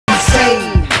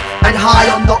high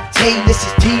on octane, this is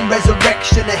team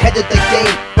resurrection ahead of the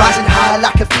game. Rising high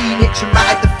like a phoenix,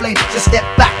 ride the flame. So step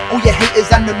back, all your haters,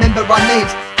 and remember our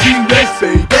names. Team Res,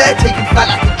 baby. They're taking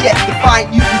flight like a jet, defying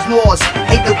Newton's laws,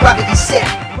 ain't no gravity set.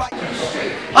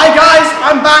 Hi guys,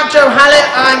 I'm back, Joe Hallett.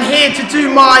 I'm here to do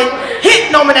my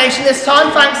hit nomination this time,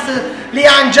 thanks to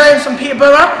Leanne Jones from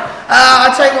Peterborough.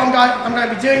 I'll tell you what I'm going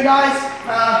to be doing, guys.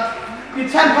 Do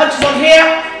 10 punches on here,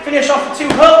 finish off with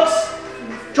 2 hooks,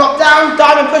 drop down,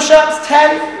 diamond push-ups,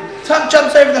 10, tuck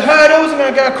jumps over the hurdles. I'm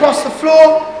going to go across the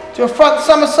floor, do a front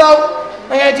somersault.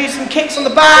 I'm going to do some kicks on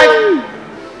the bag,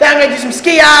 then I'm going to do some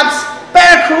ski abs,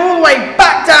 bear crawl all the way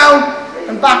back down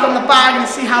and back on the bag, and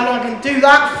see how long I can do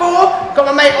that for. Got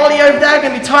my mate Ollie over there,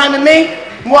 going to be timing me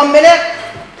in 1 minute.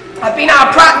 I've been out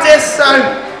of practice, so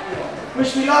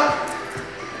wish me luck.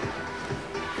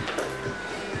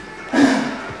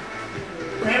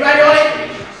 Are you ready, Ollie?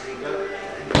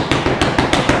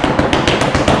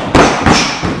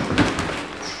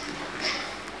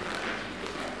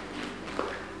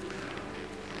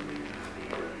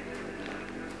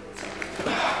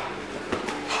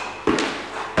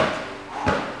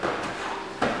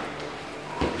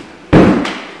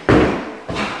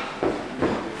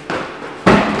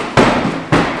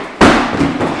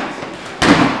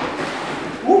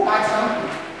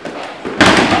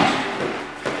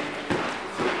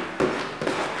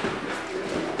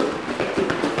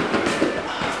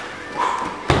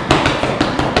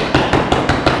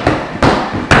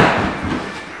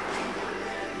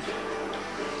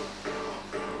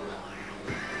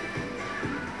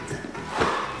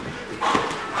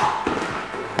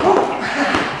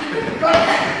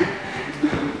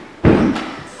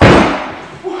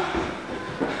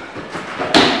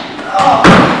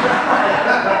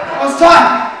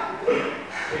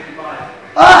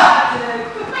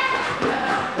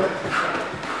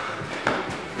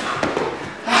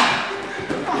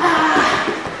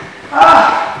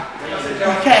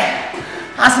 Okay,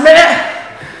 that's a minute.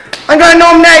 I'm going to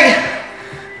nominate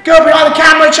girl behind the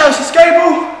camera, Chelsea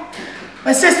Scoble,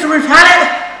 my sister Ruth Hallett,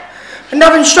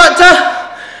 another instructor,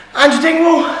 Andrew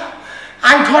Dingwall,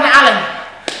 and Connor Allen.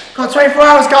 Got 24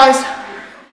 hours, guys.